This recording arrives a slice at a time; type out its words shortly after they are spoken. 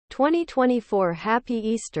2024 Happy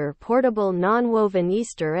Easter Portable Non-Woven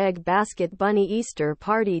Easter Egg Basket Bunny Easter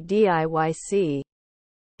Party DIY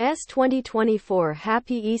S 2024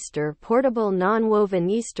 Happy Easter Portable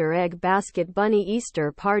Non-Woven Easter Egg Basket Bunny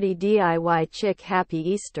Easter Party DIY Chick Happy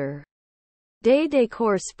Easter Day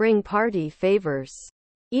Decor Spring Party Favors.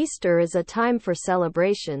 Easter is a time for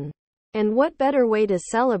celebration. And what better way to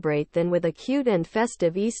celebrate than with a cute and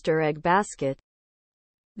festive Easter egg basket?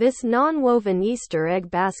 This non-woven Easter egg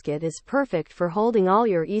basket is perfect for holding all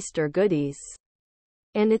your Easter goodies.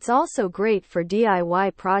 And it's also great for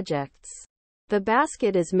DIY projects. The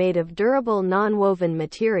basket is made of durable non-woven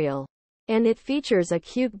material. And it features a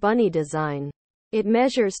cute bunny design. It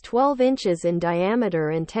measures 12 inches in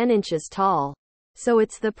diameter and 10 inches tall. So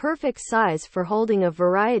it's the perfect size for holding a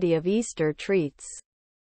variety of Easter treats.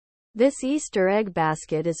 This Easter egg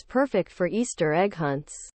basket is perfect for Easter egg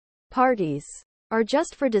hunts, parties, or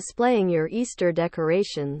just for displaying your Easter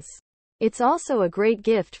decorations. It's also a great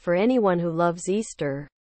gift for anyone who loves Easter.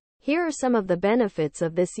 Here are some of the benefits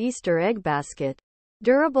of this Easter egg basket.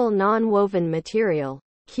 Durable non-woven material.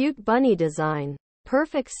 Cute bunny design.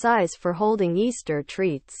 Perfect size for holding Easter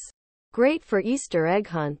treats. Great for Easter egg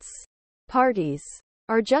hunts, parties,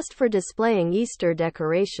 or just for displaying Easter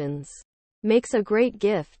decorations. Makes a great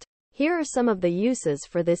gift. Here are some of the uses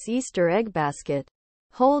for this Easter egg basket.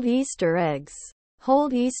 Hold Easter eggs.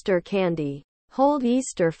 Hold Easter candy. Hold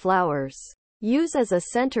Easter flowers. Use as a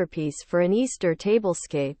centerpiece for an Easter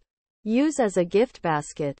tablescape. Use as a gift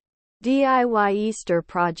basket. DIY Easter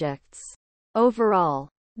projects. Overall,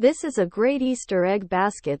 this is a great Easter egg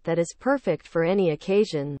basket that is perfect for any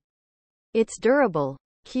occasion. It's durable,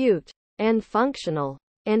 cute, and functional,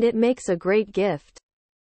 and it makes a great gift.